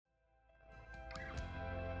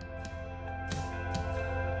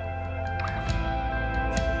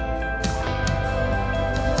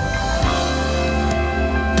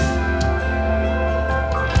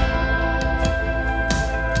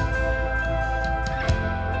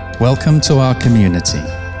Welcome to our community.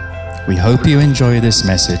 We hope you enjoy this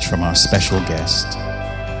message from our special guest.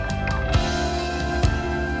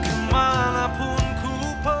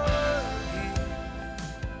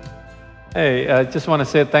 Hey, I just want to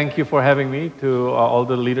say thank you for having me, to all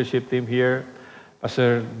the leadership team here.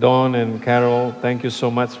 Pastor Don and Carol, thank you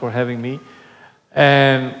so much for having me.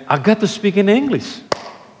 And I got to speak in English.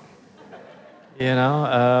 You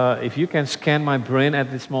know, if you can scan my brain at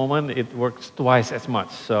this moment, it works twice as much.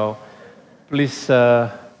 So please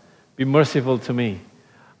be merciful to me.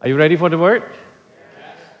 Are you ready for the word?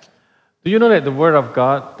 Yes. Do you know that the word of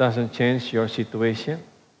God doesn't change your situation?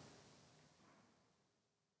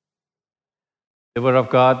 The word of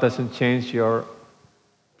God doesn't change your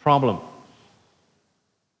problem.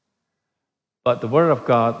 But the word of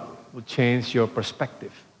God will change your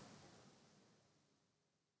perspective.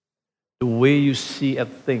 The way you see at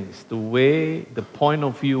things, the point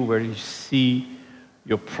of view where you see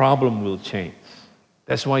your problem will change.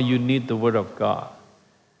 That's why you need the Word of God.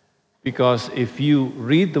 Because if you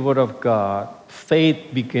read the Word of God,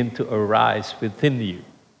 faith begins to arise within you.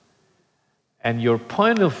 And your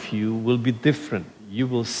point of view will be different. You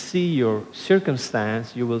will see your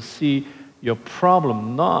circumstance, you will see your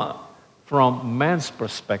problem not from man's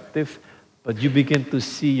perspective, but you begin to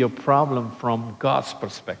see your problem from God's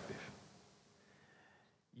perspective.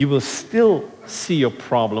 You will still see your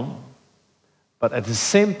problem, but at the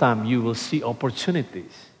same time, you will see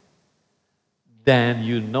opportunities. Then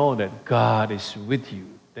you know that God is with you.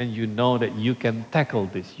 Then you know that you can tackle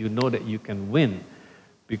this. You know that you can win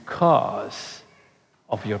because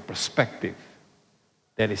of your perspective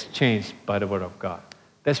that is changed by the Word of God.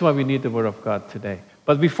 That's why we need the Word of God today.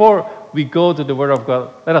 But before we go to the Word of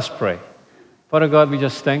God, let us pray. Father God, we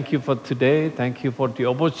just thank you for today. Thank you for the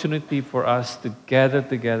opportunity for us to gather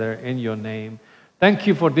together in your name. Thank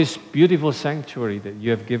you for this beautiful sanctuary that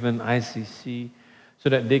you have given ICC so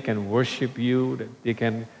that they can worship you, that they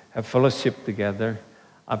can have fellowship together.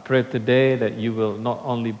 I pray today that you will not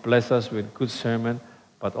only bless us with good sermon,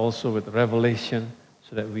 but also with revelation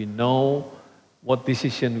so that we know what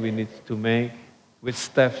decision we need to make, which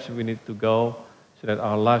steps we need to go, so that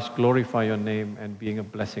our lives glorify your name and being a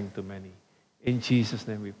blessing to many. In Jesus'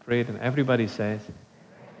 name we pray, and everybody says,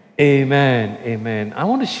 Amen, amen. I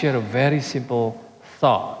want to share a very simple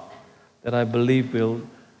thought that I believe will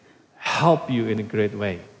help you in a great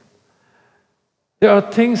way. There are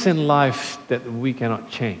things in life that we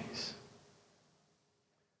cannot change.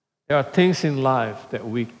 There are things in life that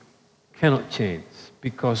we cannot change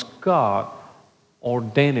because God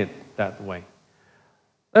ordained it that way.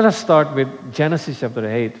 Let us start with Genesis chapter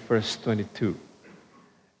 8, verse 22.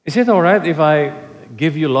 Is it all right if I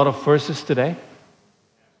give you a lot of verses today?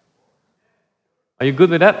 Are you good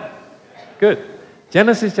with that? Good.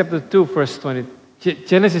 Genesis chapter 2, verse 20.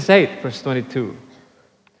 Genesis 8, verse 22.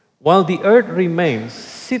 While the earth remains,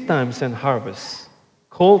 seed times and harvest,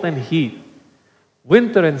 cold and heat,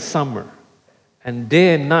 winter and summer, and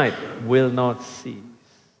day and night will not cease.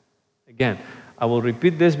 Again, I will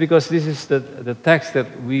repeat this because this is the text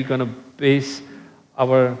that we're going to base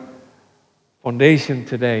our foundation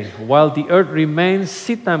today. While the earth remains,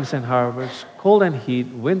 seed times and harvest, cold and heat,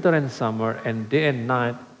 winter and summer, and day and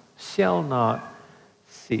night shall not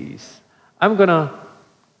cease. I'm going to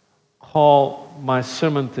call my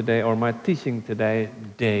sermon today, or my teaching today,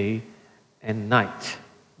 Day and Night.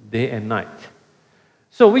 Day and night.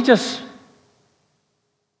 So we just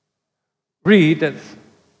read that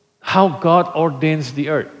how God ordains the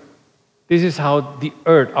earth. This is how the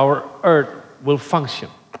earth, our earth, will function.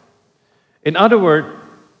 In other words,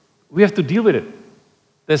 we have to deal with it.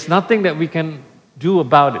 There's nothing that we can do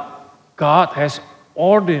about it. God has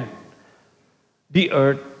ordered the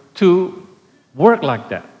earth to work like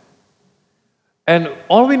that. And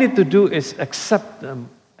all we need to do is accept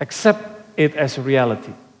it as a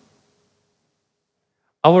reality.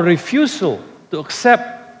 Our refusal to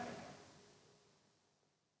accept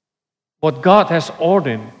what God has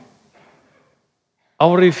ordered,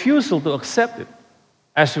 our refusal to accept it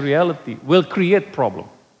as a reality will create problem.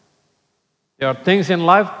 There are things in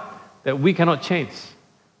life that we cannot change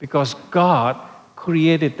because God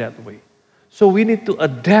created that way. So we need to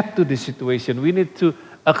adapt to the situation. We need to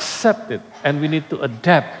accept it, and we need to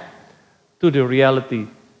adapt to the reality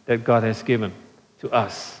that God has given to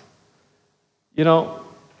us. You know,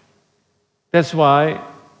 that's why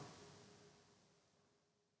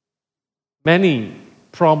many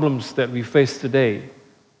problems that we face today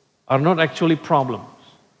are not actually problems.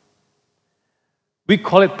 We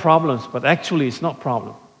call it problems, but actually it's not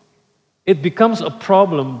problem. It becomes a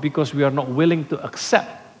problem because we are not willing to accept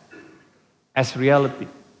as reality.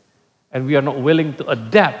 and we are not willing to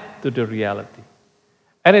adapt to the reality.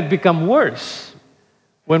 And it becomes worse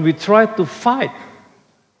when we try to fight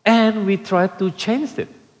and we try to change it.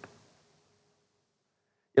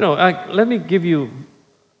 Let me give you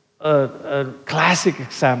a classic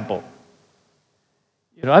example.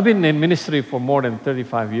 I've been in ministry for more than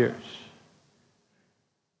 35 years.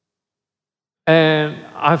 And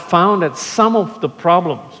I found that some of the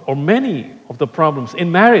problems, or many of the problems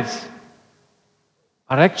in marriage,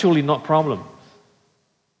 are actually not problems.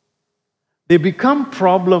 They become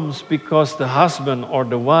problems because the husband or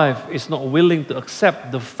the wife is not willing to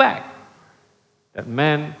accept the fact that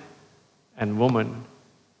man and woman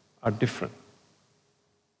are different.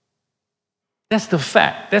 That's the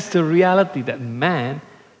fact. That's the reality, that man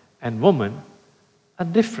and woman are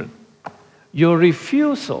different. Your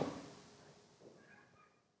refusal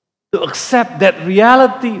to accept that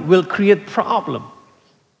reality will create problems.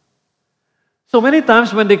 So many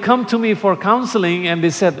times when they come to me for counseling and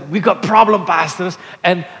they said, "We got problem, pastors,"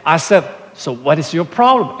 and I said, "So what is your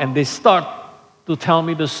problem?" And they start to tell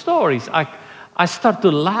me the stories. I start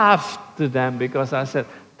to laugh to them because I said,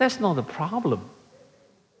 "That's not a problem."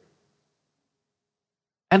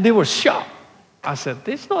 And they were shocked. I said,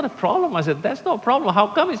 "This is not a problem." I said, "That's not a problem. How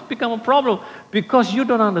come it's become a problem?" Because you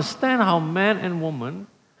don't understand how man and woman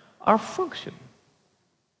are functioning.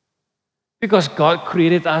 Because God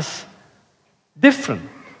created us different.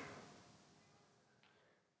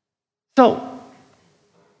 So,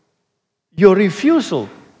 your refusal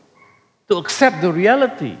to accept the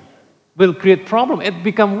reality will create problem. It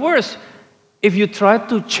becomes worse if you try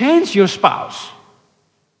to change your spouse.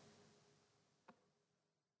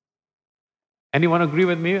 Anyone agree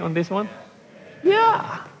with me on this one?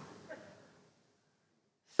 Yeah.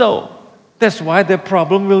 So, that's why the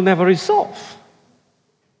problem will never resolve.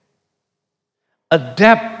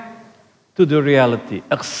 Adapt to the reality.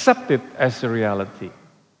 Accept it as a reality.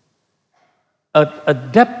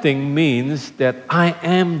 Adapting means that I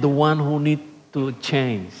am the one who needs to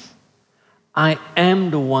change. I am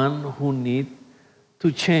the one who needs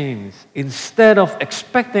to change. Instead of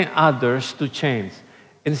expecting others to change.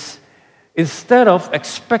 Instead of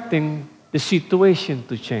expecting the situation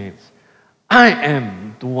to change. I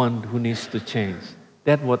am the one who needs to change.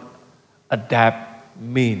 That's what adapt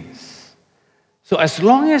means. So as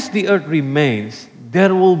long as the earth remains,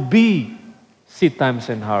 there will be seed times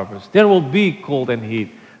and harvest. There will be cold and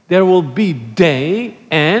heat. There will be day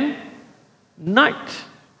and night.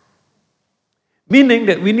 Meaning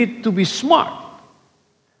that we need to be smart.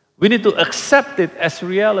 We need to accept it as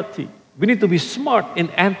reality. We need to be smart in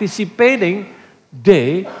anticipating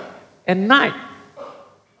day and night.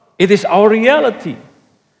 It is our reality.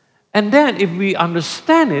 And then if we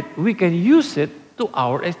understand it, we can use it to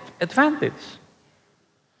our advantage.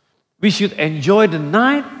 We should enjoy the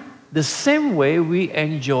night the same way we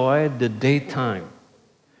enjoy the daytime.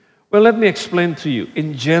 Well, let me explain to you.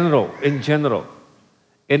 In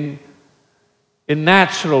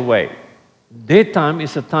natural way, daytime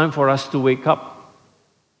is a time for us to wake up,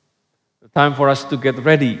 a time for us to get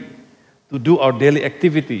ready, to do our daily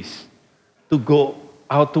activities, to go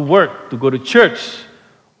out to work, to go to church,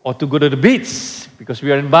 or to go to the beach, because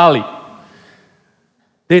we are in Bali.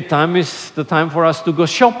 Daytime is the time for us to go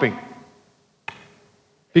shopping,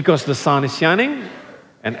 because the sun is shining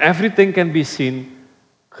and everything can be seen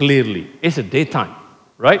clearly. It's a daytime,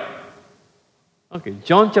 right? Okay,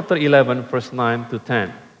 John chapter 11, verse 9 to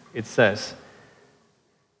 10, it says,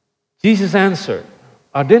 Jesus answered,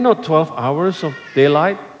 "Are there not 12 hours of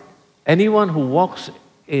daylight? Anyone who walks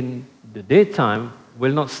in the daytime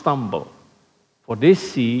will not stumble, for they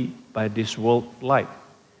see by this world light.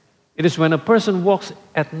 It is when a person walks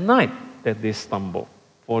at night that they stumble,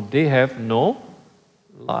 for they have no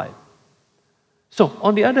light." So,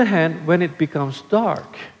 on the other hand, when it becomes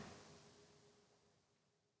dark,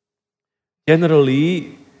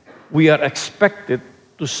 generally, we are expected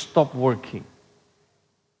to stop working,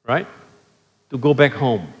 right? To go back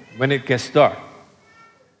home when it gets dark.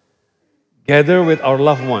 Gather with our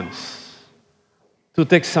loved ones, to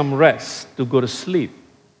take some rest, to go to sleep.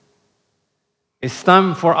 It's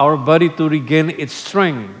time for our body to regain its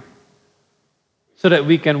strength so that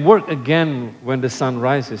we can work again when the sun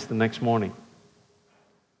rises the next morning.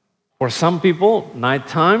 For some people,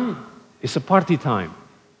 nighttime is a party time,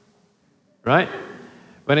 right?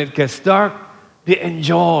 When it gets dark, they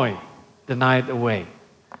enjoy the night away.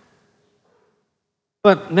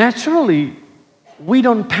 But naturally, we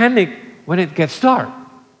don't panic when it gets dark.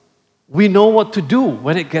 We know what to do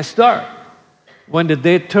when it gets dark, when the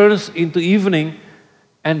day turns into evening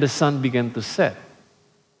and the sun begins to set.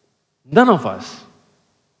 None of us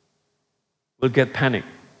will get panicked.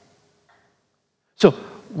 So,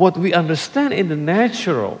 what we understand in the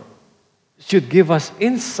natural should give us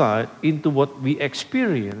insight into what we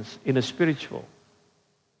experience in the spiritual.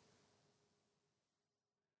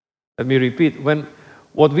 Let me repeat.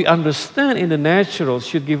 What we understand in the natural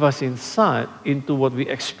should give us insight into what we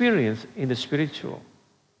experience in the spiritual.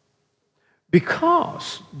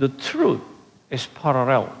 Because the truth is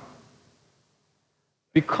parallel.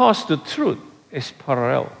 Because the truth is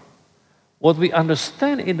parallel. What we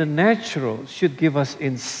understand in the natural should give us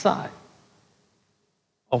insight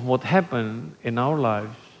of what happened in our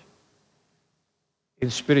lives in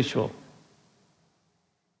spiritual.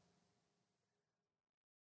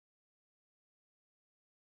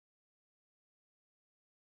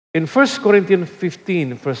 In 1 Corinthians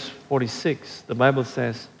 15, verse 46, the Bible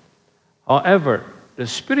says, however, the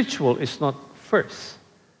spiritual is not first,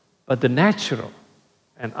 but the natural,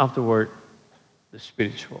 and afterward, the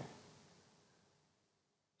spiritual.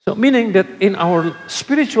 So, meaning that in our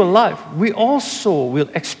spiritual life, we also will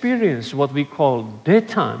experience what we call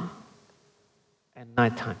daytime and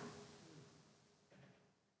nighttime.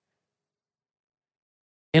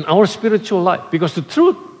 In our spiritual life, because the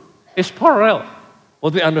truth is parallel.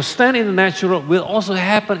 What we understand in the natural will also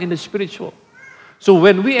happen in the spiritual. So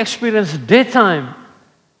when we experience daytime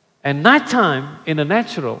and nighttime in the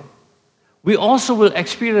natural, we also will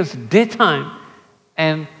experience daytime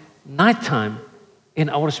and nighttime in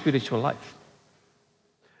our spiritual life.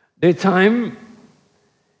 Daytime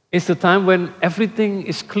is the time when everything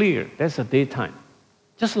is clear. That's a daytime.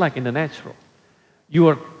 Just like in the natural.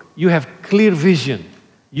 You have clear vision.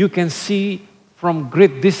 You can see from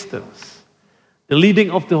great distance. The leading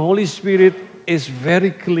of the Holy Spirit is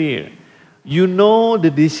very clear. You know the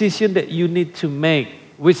decision that you need to make,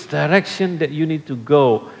 which direction that you need to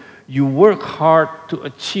go. You work hard to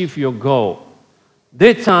achieve your goal.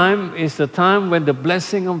 Daytime is the time when the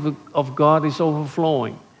blessing of God is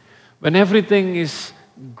overflowing. When everything is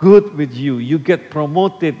good with you, you get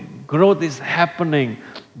promoted, growth is happening,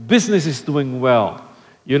 business is doing well.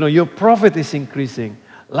 You know, your profit is increasing.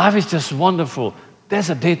 Life is just wonderful. That's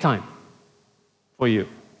a daytime for you.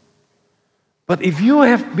 But if you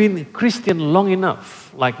have been Christian long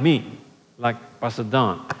enough, like me, like Pastor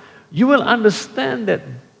Don, you will understand that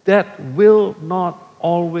that will not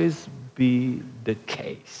always be the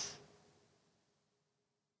case.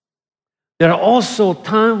 There are also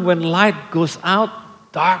times when light goes out,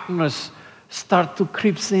 darkness starts to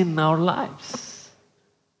creep in our lives.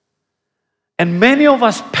 And many of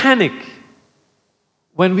us panic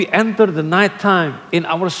when we enter the nighttime in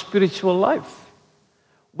our spiritual life.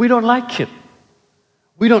 We don't like it.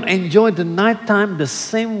 We don't enjoy the nighttime the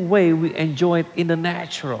same way we enjoy it in the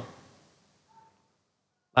natural.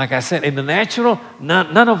 Like I said, in the natural,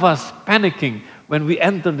 none of us panicking when we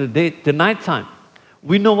enter the nighttime.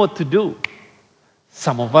 We know what to do.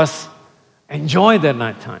 Some of us enjoy their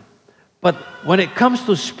nighttime. But when it comes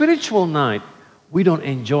to spiritual night, we don't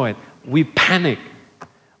enjoy it. We panic.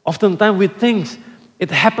 Oftentimes we think it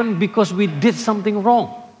happened because we did something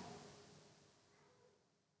wrong.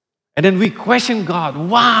 And then we question God,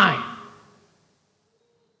 why?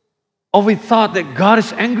 Or we thought that God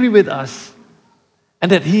is angry with us and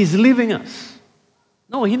that He is leaving us.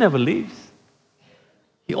 No, He never leaves.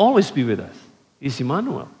 He always be with us. He's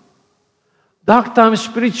Emmanuel. Dark time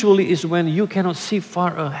spiritually is when you cannot see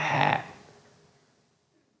far ahead.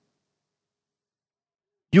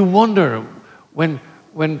 You wonder when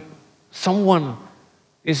someone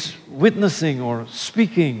is witnessing or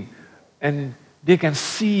speaking and they can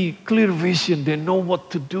see clear vision, they know what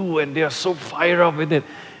to do, and they are so fired up with it.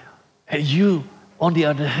 And you, on the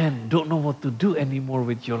other hand, don't know what to do anymore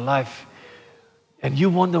with your life. And you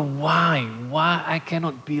wonder why I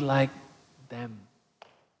cannot be like them.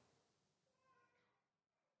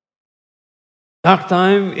 Dark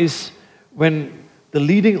time is when the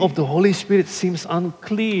leading of the Holy Spirit seems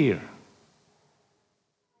unclear.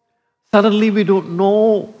 Suddenly we don't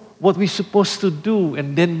know what we're supposed to do,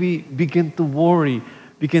 and then we begin to worry,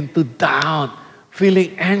 begin to doubt,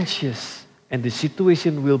 feeling anxious, and the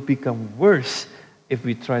situation will become worse if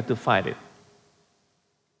we try to fight it.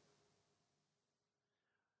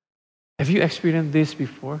 Have you experienced this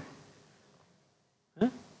before? Huh?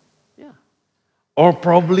 Yeah. Or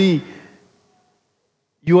probably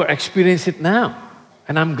you are experiencing it now,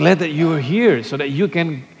 and I'm glad that you are here so that you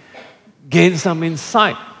can gain some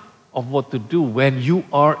insight of what to do when you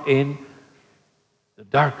are in the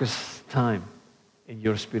darkest time in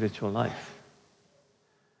your spiritual life.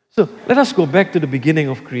 So let us go back to the beginning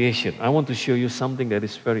of creation. I want to show you something that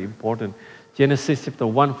is very important. Genesis chapter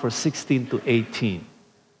 1, verse 16 to 18.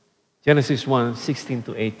 Genesis 1, 16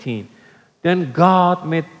 to 18. Then God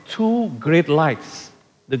made two great lights,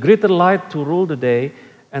 the greater light to rule the day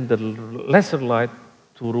and the lesser light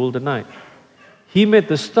to rule the night. He made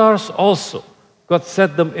the stars also. God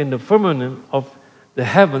set them in the firmament of the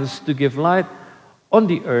heavens to give light on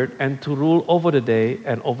the earth and to rule over the day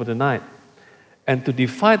and over the night, and to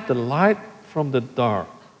divide the light from the dark.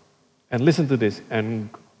 And listen to this. And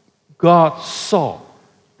God saw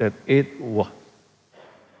that it was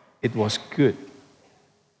good.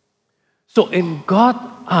 So in God's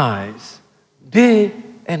eyes, day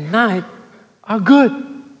and night are good.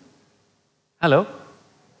 Hello?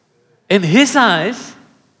 In His eyes,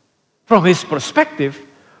 from His perspective,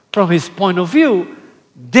 from His point of view,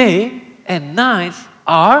 day and night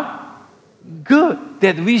are good.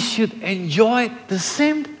 That we should enjoy the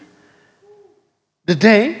same the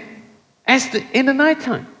day as in the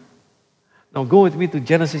nighttime. Now go with me to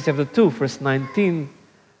Genesis chapter 2, verse 19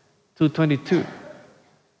 to 22.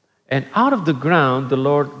 And out of the ground the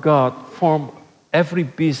Lord God formed every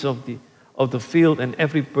beast of the field and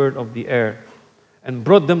every bird of the air, and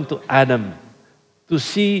brought them to Adam to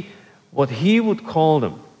see what he would call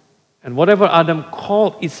them. And whatever Adam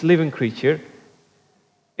called each living creature,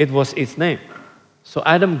 it was its name. So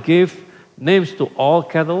Adam gave names to all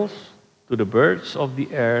cattle, to the birds of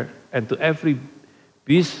the air, and to every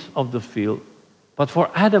beast of the field. But for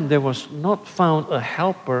Adam there was not found a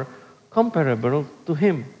helper comparable to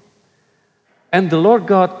him. And the Lord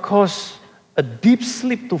God caused a deep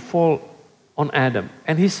sleep to fall on Adam,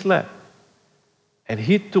 and he slept. And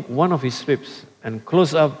he took one of his ribs and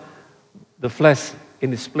closed up the flesh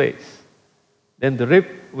in its place. Then the rib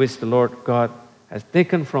which the Lord God has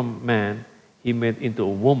taken from man, he made into a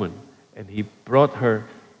woman, and he brought her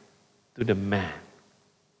to the man.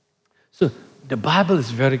 So the Bible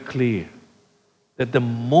is very clear that the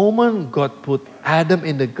moment God put Adam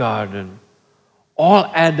in the garden, all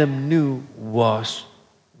Adam knew was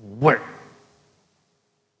work.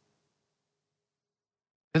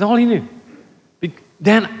 That's all he knew.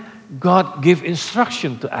 Then God gave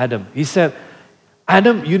instruction to Adam. He said,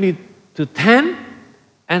 Adam, you need to tend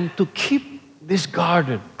and to keep this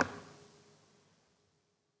garden.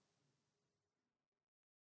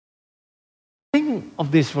 Think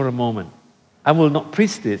of this for a moment. I will not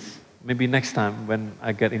preach this, maybe next time when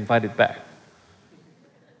I get invited back.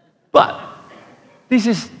 But this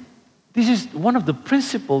is one of the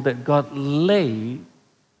principles that God laid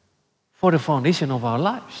for the foundation of our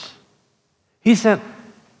lives. He said,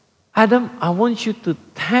 Adam, I want you to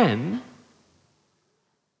tend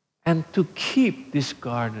and to keep this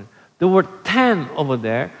garden. The word tend over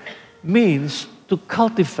there means to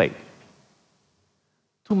cultivate,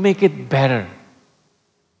 to make it better.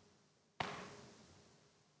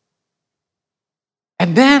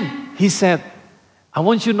 And then he said, I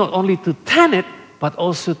want you not only to tend it, but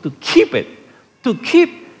also to keep it. To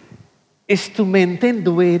keep is to maintain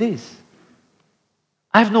the way it is.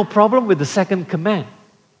 I have no problem with the second command.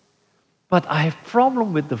 But I have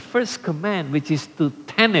problem with the first command, which is to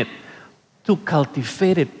tend it, to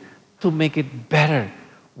cultivate it, to make it better.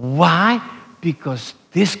 Why? Because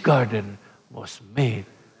this garden was made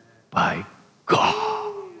by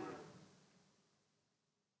God.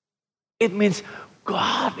 It means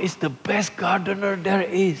God is the best gardener there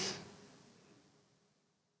is.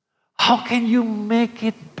 How can you make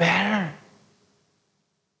it better?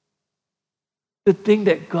 The thing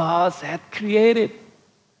that God had created.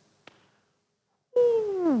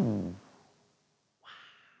 Ooh.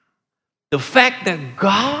 The fact that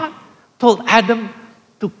God told Adam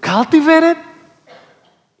to cultivate it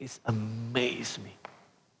is amazed me.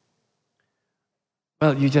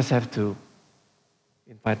 Well, you just have to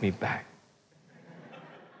invite me back.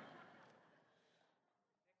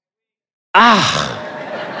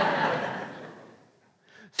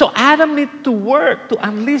 So Adam needed to work to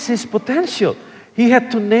unleash his potential. He had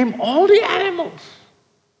to name all the animals.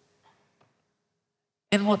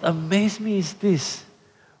 And what amazed me is this.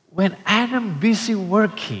 When Adam busy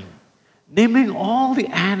working, naming all the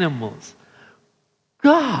animals,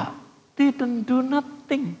 God didn't do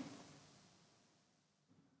nothing.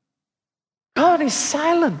 God is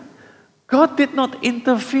silent. God did not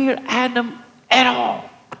interfere Adam at all.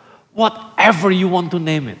 Whatever you want to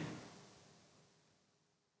name it.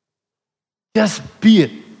 Just be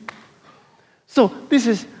it. So this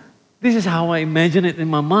is how I imagine it in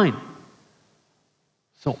my mind.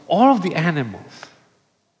 So all of the animals,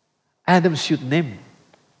 Adam should name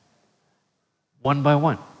one by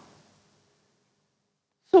one.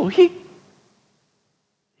 So he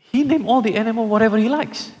named all the animals whatever he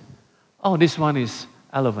likes. Oh, this one is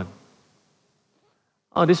elephant.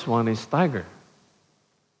 Oh, this one is tiger.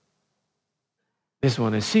 This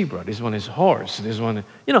one is zebra. This one is horse. This one,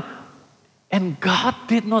 And God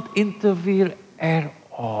did not interfere at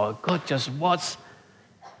all. God just watched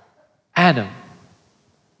Adam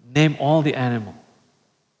name all the animals.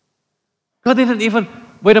 God didn't even,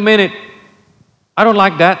 wait a minute, I don't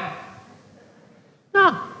like that.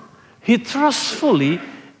 No. He trusts fully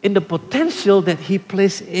in the potential that He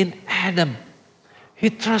placed in Adam. He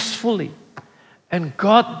trusts fully. And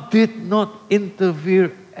God did not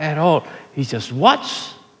interfere at all. He just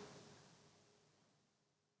watched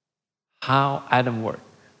how Adam worked.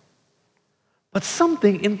 But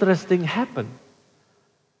something interesting happened.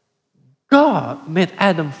 God made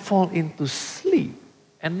Adam fall into sleep.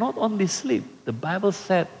 And not only sleep, the Bible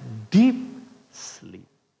said deep sleep.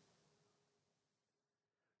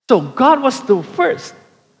 So God was the first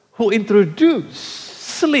who introduced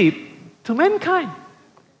sleep to mankind,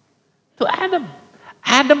 to Adam.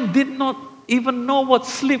 Adam did not even know what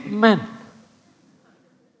sleep meant.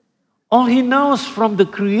 All he knows from the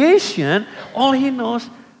creation, all he knows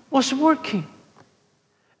was working.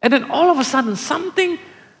 And then all of a sudden, something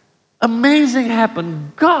amazing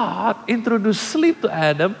happened. God introduced sleep to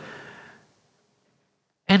Adam,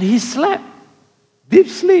 and he slept. Deep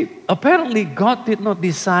sleep. Apparently, God did not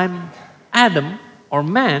design Adam or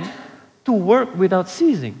man to work without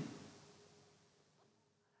ceasing.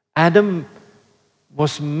 Adam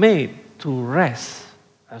was made to rest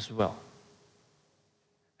as well.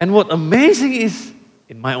 And what amazing is,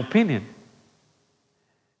 in my opinion,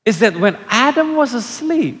 is that when Adam was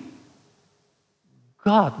asleep,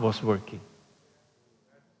 God was working.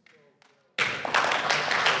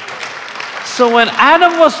 So when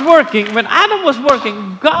Adam was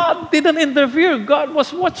working, God didn't interfere. God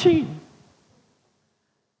was watching.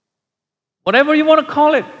 Whatever you want to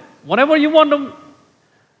call it, whatever you want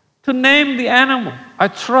to name the animal, I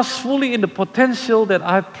trust fully in the potential that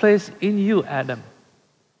I placed in you, Adam.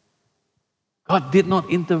 God did not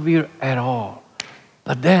interfere at all.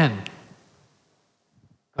 But then,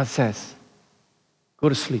 God says, go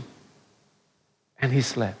to sleep. And he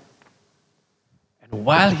slept. And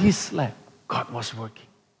while he slept, God was working.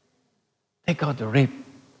 Take out the rib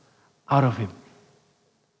out of him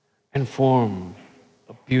and form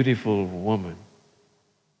a beautiful woman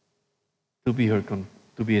to be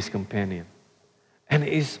his companion. And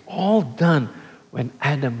it's all done when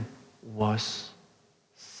Adam was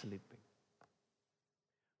sleeping.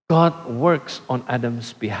 God works on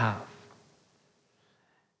Adam's behalf.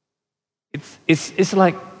 It's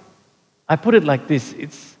like, I put it like this,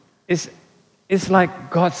 it's like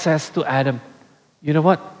God says to Adam, you know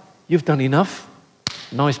what? You've done enough.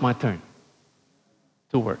 Now it's my turn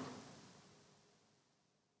to work.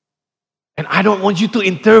 And I don't want you to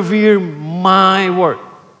interfere my work.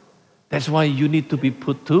 That's why you need to be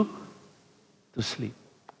put to sleep.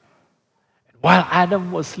 And while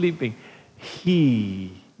Adam was sleeping,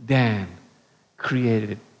 he then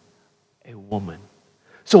created a woman.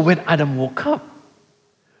 So when Adam woke up,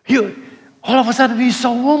 all of a sudden he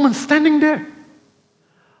saw a woman standing there.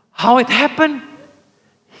 How it happened,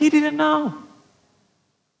 he didn't know.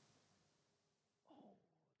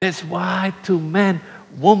 That's why to men,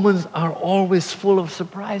 women are always full of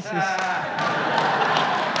surprises.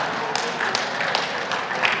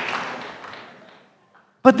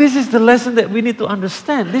 But this is the lesson that we need to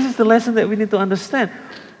understand. This is the lesson that we need to understand.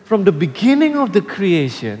 From the beginning of the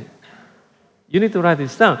creation, you need to write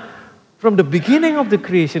this down. From the beginning of the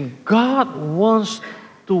creation, God wants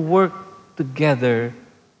to work together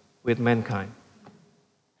with mankind.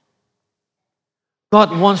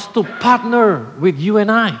 God wants to partner with you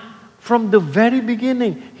and I. From the very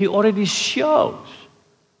beginning, He already shows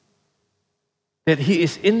that He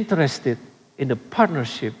is interested in the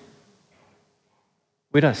partnership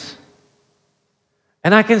with us.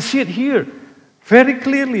 And I can see it here very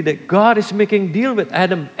clearly that God is making a deal with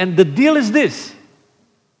Adam. And the deal is this.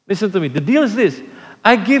 Listen to me. The deal is this.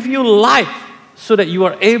 I give you life so that you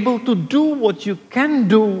are able to do what you can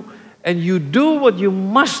do, and you do what you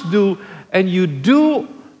must do, and you do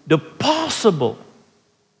the possible.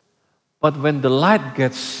 But when the light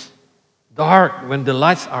gets dark, when the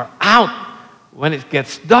lights are out, when it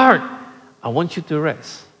gets dark, I want you to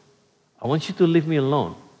rest. I want you to leave me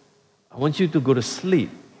alone. I want you to go to sleep.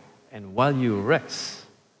 And while you rest,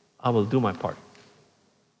 I will do my part.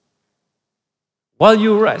 While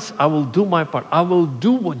you rest, I will do my part. I will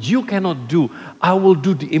do what you cannot do. I will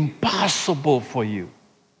do the impossible for you.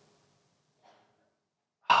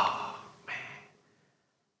 Oh, man.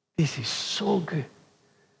 This is so good.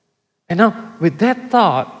 And now, with that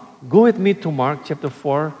thought, go with me to Mark chapter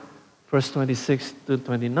 4, verse 26 to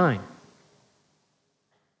 29.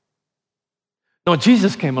 Now,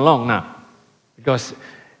 Jesus came along now. because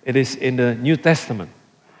it is in the New Testament.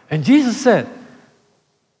 And Jesus said,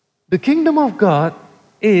 the kingdom of God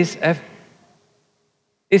is as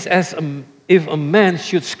if a man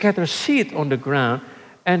should scatter seed on the ground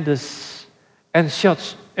and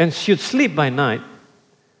should sleep by night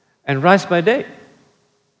and rise by day.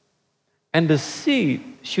 And the seed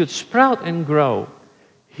should sprout and grow.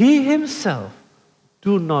 He himself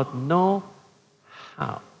do not know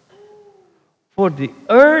how. For the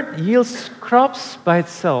earth yields crops by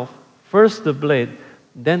itself, first the blade,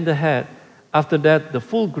 then the head, after that the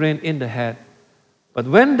full grain in the head. But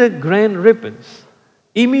when the grain ripens,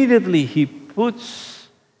 immediately he puts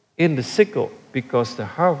in the sickle, because the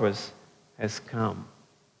harvest has come.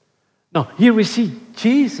 Now, here we see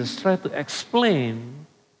Jesus try to explain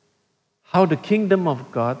how the kingdom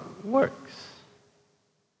of God works.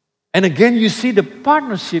 And again, you see the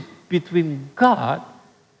partnership between God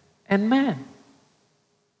and man.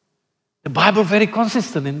 The Bible is very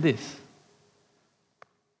consistent in this.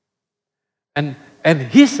 And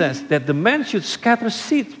he says that the man should scatter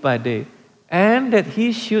seeds by day and that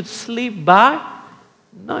he should sleep by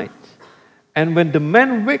night. And when the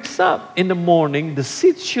man wakes up in the morning, the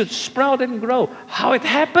seeds should sprout and grow. How it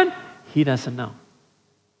happened, he doesn't know.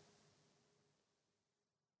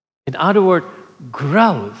 In other words,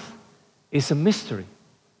 growth is a mystery.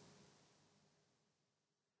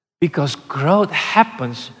 Because growth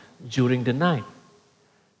happens during the night.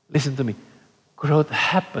 Listen to me. Growth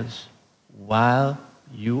happens while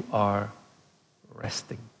you are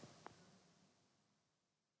resting.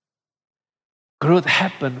 Growth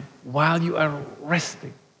happens while you are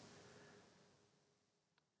resting.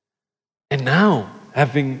 And now,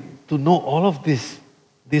 having to know all of this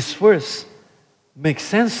verse makes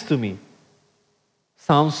sense to me.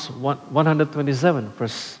 Psalms 127,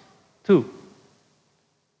 verse 2,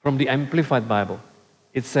 from the Amplified Bible.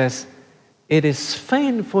 It says, "It is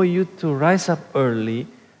vain for you to rise up early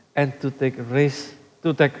and to take rest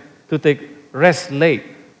late,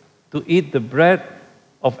 to eat the bread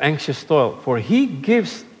of anxious toil, for he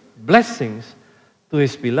gives blessings to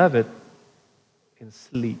his beloved in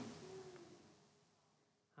sleep."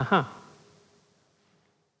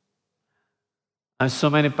 And so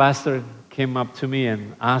many pastors came up to me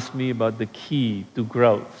and asked me about the key to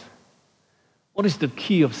growth. What is the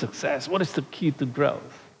key of success? What is the key to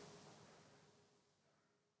growth?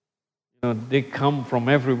 You know, they come from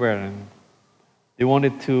everywhere and they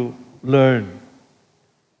wanted to learn.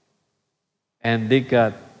 And they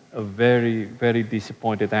got a very, very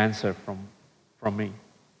disappointed answer from me.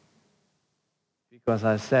 Because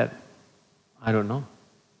I said, I don't know.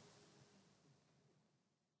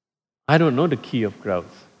 I don't know the key of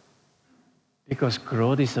growth. Because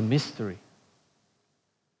growth is a mystery.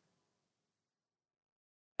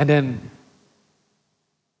 And then,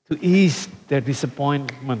 to ease their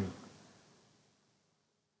disappointment,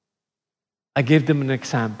 I gave them an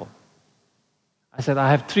example. I said, I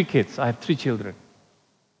have 3 kids, I have 3 children.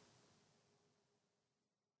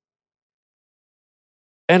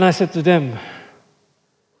 And I said to them,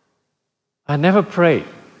 I never prayed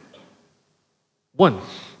once,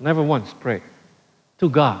 never once prayed to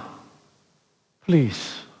God,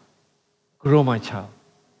 please grow my child.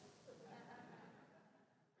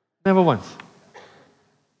 Never once.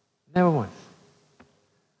 Never once.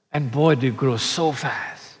 And boy, they grow so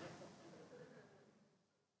fast.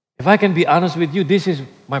 If I can be honest with you, this is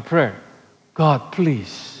my prayer. God,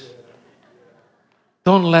 please,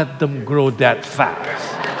 don't let them grow that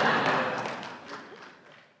fast.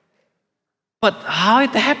 But how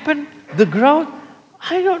it happened, the growth,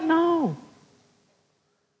 I don't know.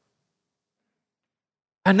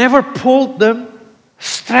 I never pulled them,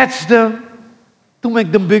 stretched them to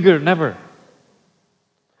make them bigger, never.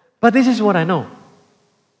 But this is what I know.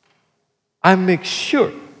 I make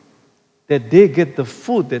sure that they get the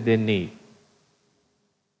food that they need.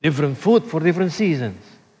 Different food for different seasons.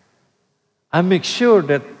 I make sure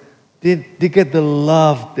that they get the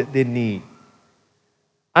love that they need.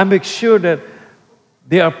 I make sure that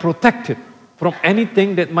they are protected from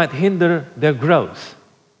anything that might hinder their growth.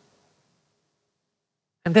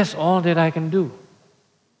 And that's all that I can do.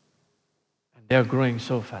 And they're growing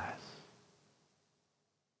so fast.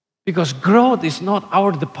 Because growth is not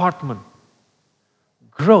our department.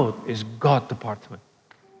 Growth is God's department.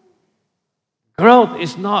 Growth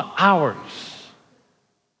is not ours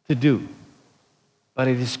to do, but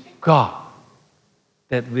it is God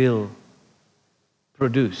that will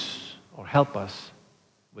produce or help us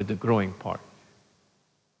with the growing part.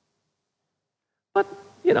 But,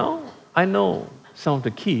 you know, I know some of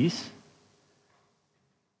the keys,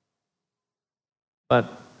 but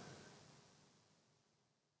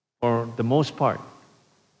for the most part,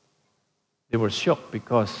 they were shocked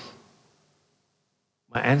because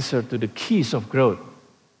my answer to the keys of growth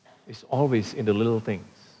is always in the little things.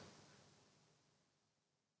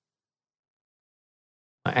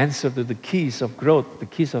 My answer to the keys of growth, the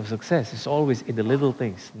keys of success, is always in the little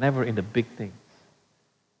things, never in the big things.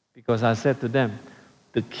 Because I said to them,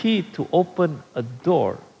 the key to open a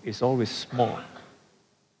door is always small.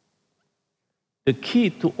 The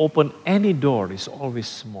key to open any door is always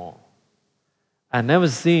small. I never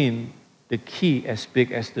seen the key as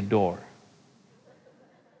big as the door.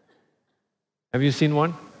 Have you seen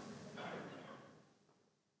one?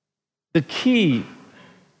 The key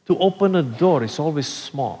to open a door is always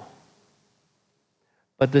small.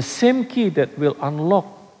 But the same key that will unlock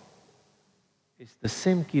is the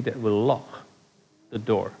same key that will lock the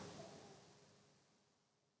door.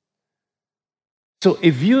 So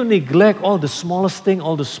if you neglect all the smallest thing,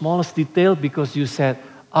 all the smallest detail because you said,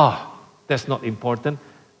 that's not important,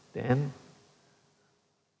 then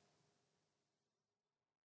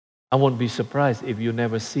I won't be surprised if you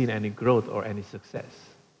never seen any growth or any success.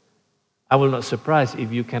 I will not surprise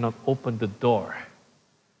if you cannot open the door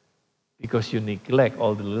because you neglect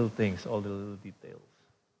all the little things, all the little details.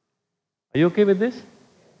 Are you okay with this?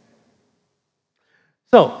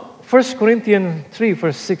 So, 1 Corinthians 3,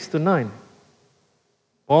 verse 6 to 9,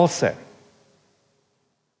 Paul said,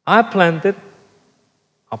 I planted,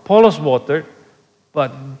 Apollos watered,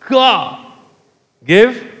 but God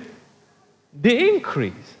gave the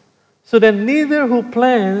increase. So that neither who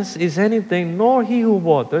plants is anything, nor he who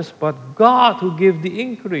waters, but God who gives the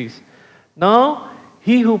increase. Now,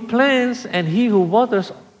 he who plants and he who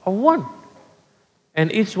waters are one.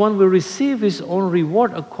 And each one will receive his own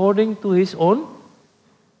reward according to his own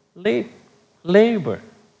labor.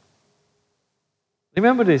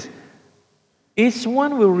 Remember this. Each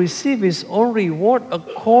one will receive his own reward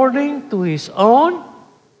according to his own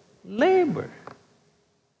labor.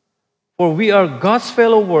 For we are God's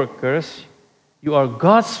fellow workers, you are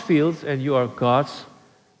God's fields, and you are God's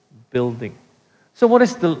building. So what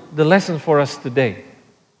is the lesson for us today?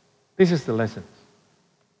 This is the lesson.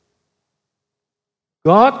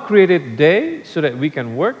 God created day so that we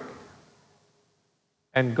can work,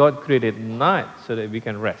 and God created night so that we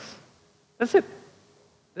can rest. That's it.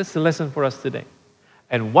 That's the lesson for us today.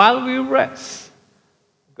 And while we rest,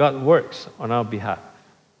 God works on our behalf.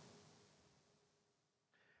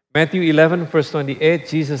 Matthew 11, verse 28,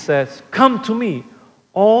 Jesus says, come to me,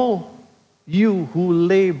 all you who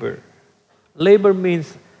labor. Labor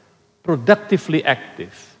means productively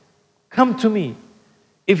active. Come to me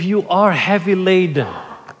if you are heavy laden,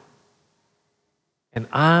 and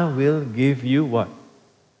I will give you what?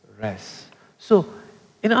 Rest. So,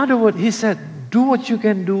 in other words, he said, do what you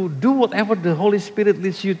can do whatever the Holy Spirit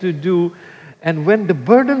leads you to do, and when the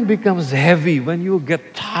burden becomes heavy, when you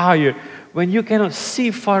get tired, when you cannot see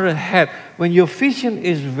far ahead, when your vision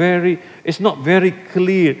is not very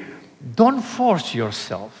clear, don't force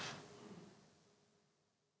yourself.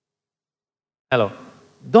 Hello.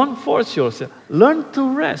 Don't force yourself. Learn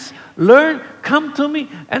to rest. Come to me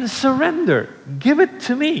and surrender. Give it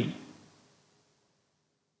to me.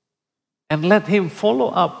 And let him follow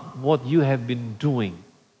up what you have been doing.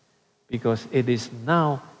 Because it is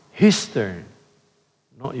now his turn,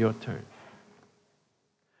 not your turn.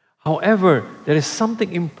 However, there is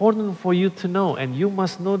something important for you to know, and you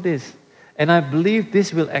must know this. And I believe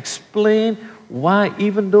this will explain why,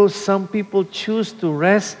 even though some people choose to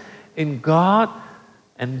rest in God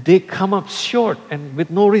and they come up short and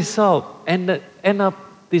with no result and end up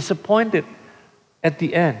disappointed at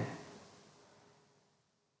the end,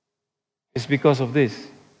 it's because of this.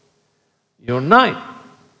 Your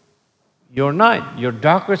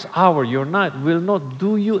darkest hour, your night will not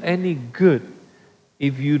do you any good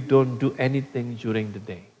if you don't do anything during the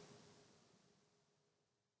day.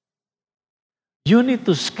 You need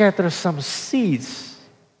to scatter some seeds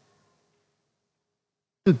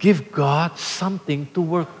to give God something to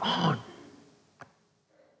work on.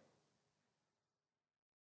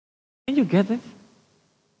 Can you get it?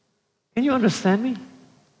 Can you understand me?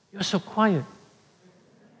 You're so quiet.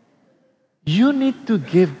 You need to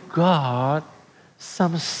give God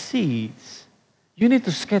some seeds. You need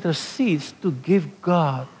to scatter seeds to give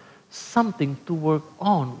God something to work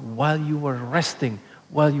on while you are resting,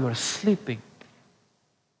 while you are sleeping.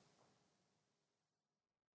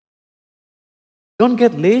 Don't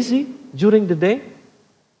get lazy during the day.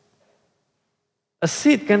 A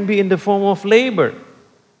seed can be in the form of labor,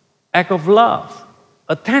 act of love,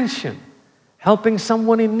 attention, helping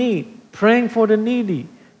someone in need, praying for the needy,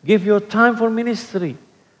 give your time for ministry.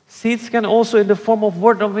 Seeds can also in the form of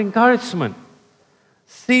word of encouragement.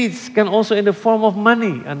 Seeds can also in the form of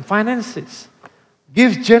money and finances.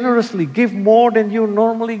 Give generously, give more than you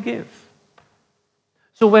normally give.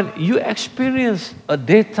 So when you experience a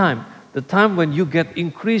daytime, the time when you get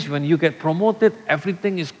increased, when you get promoted,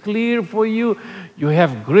 everything is clear for you, you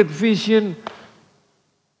have great vision,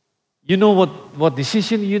 you know what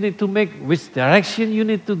decision you need to make, which direction you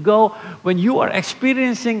need to go. When you are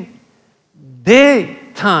experiencing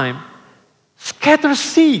daytime, scatter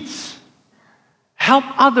seeds. Help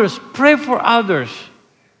others, pray for others.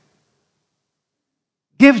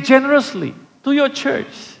 Give generously to your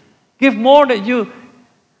church. Give more than you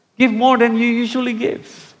usually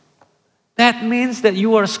give. That means that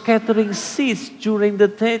you are scattering seeds during the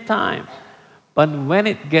daytime. But when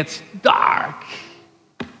it gets dark,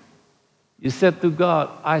 you said to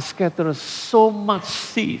God, I scatter so much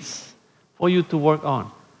seeds for you to work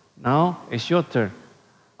on. Now it's your turn.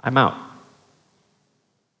 I'm out.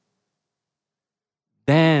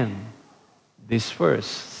 Then this verse,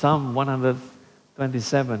 Psalm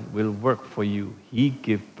 127, will work for you. He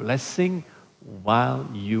gave blessing while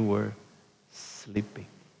you were sleeping.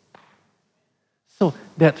 So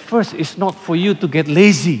that verse is not for you to get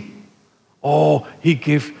lazy. Oh, He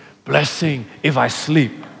gave blessing if I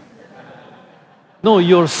sleep. No,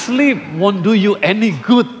 your sleep won't do you any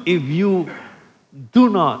good if you do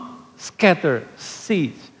not scatter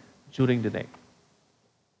seeds during the day.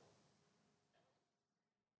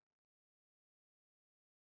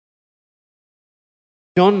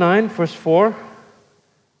 John 9, verse 4,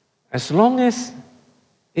 as long as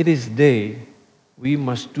it is day, we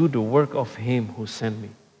must do the work of Him who sent me.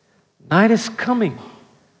 Night is coming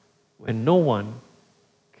when no one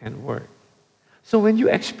can work. So when you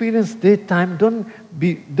experience daytime, don't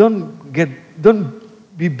be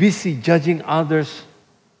busy judging others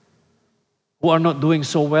who are not doing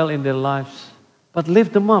so well in their lives, but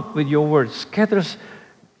lift them up with your words.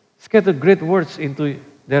 Scatter great words into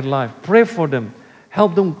their life. Pray for them.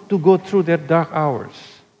 Help them to go through their dark hours.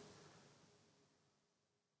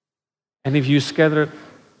 And if you scatter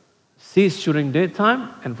seeds during daytime,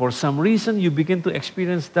 and for some reason you begin to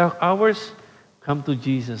experience dark hours, come to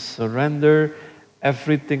Jesus. Surrender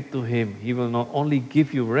everything to Him. He will not only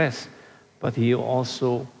give you rest, but He will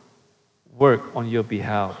also work on your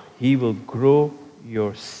behalf. He will grow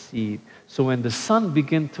your seed. So when the sun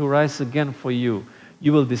begins to rise again for you,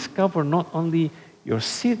 you will discover not only your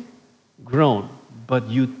seed grown, but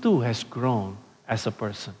you too has grown as a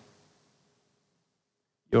person.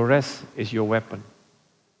 Your rest is your weapon.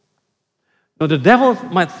 Now the devil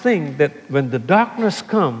might think that when the darkness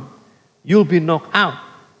comes, you'll be knocked out.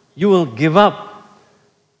 You will give up.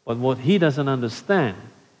 But what he doesn't understand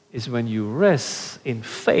is when you rest in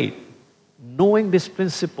faith, knowing this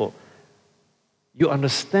principle, you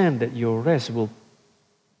understand that your rest will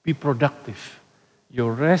be productive.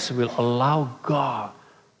 Your rest will allow God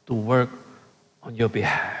to work on your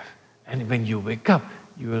behalf. And when you wake up,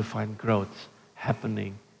 you will find growth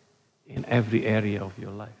happening in every area of your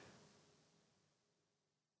life.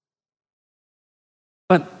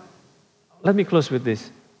 But let me close with this.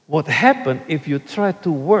 What happens if you try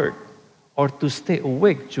to work or to stay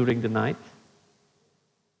awake during the night?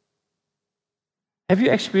 Have you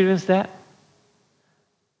experienced that?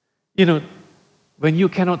 You know, when you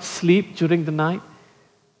cannot sleep during the night,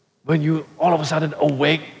 when you all of a sudden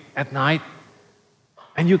awake at night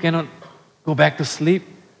and you cannot go back to sleep,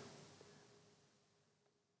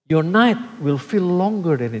 your night will feel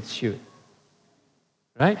longer than it should.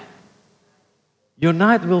 Right? Your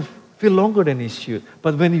night will feel longer than it should.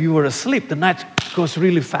 But when you were asleep, the night goes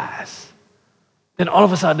really fast. Then all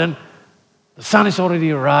of a sudden, the sun is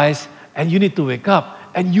already rise and you need to wake up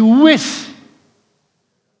and you wish.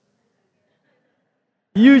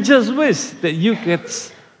 You just wish that you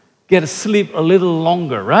get sleep a little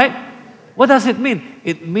longer, right? What does it mean?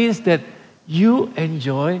 It means that you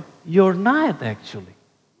enjoy your night actually.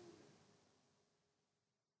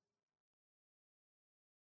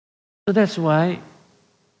 So that's why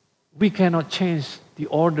we cannot change the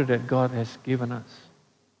order that God has given us.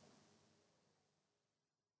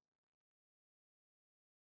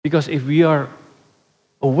 Because if we are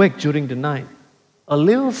awake during the night, a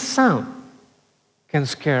little sound can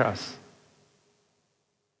scare us.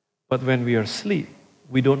 But when we are asleep,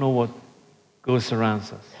 we don't know what goes around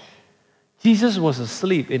us. Jesus was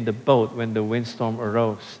asleep in the boat when the windstorm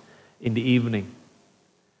arose in the evening,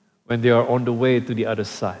 when they are on the way to the other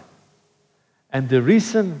side. And the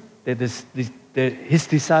reason that his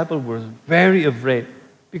disciples were very afraid,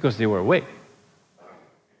 because they were awake.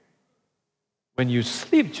 When you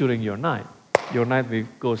sleep during your night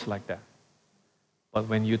goes like that. But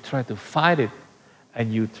when you try to fight it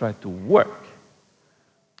and you try to work,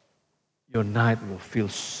 your night will feel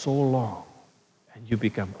so long and you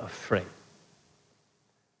become afraid.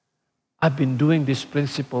 I've been doing this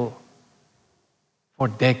principle for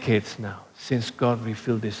decades now, since God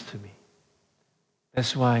revealed this to me.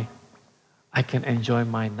 That's why I can enjoy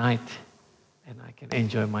my night and I can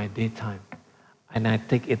enjoy my daytime. And I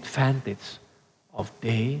take advantage of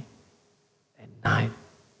day and night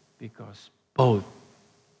because both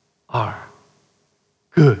are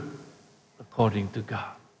good according to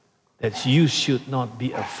God. That you should not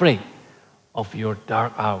be afraid of your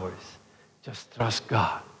dark hours. Just trust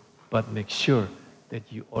God, but make sure that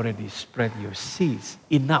you already spread your seeds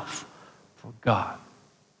enough for God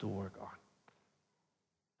to work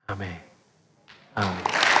on. Amen.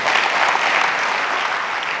 Amen.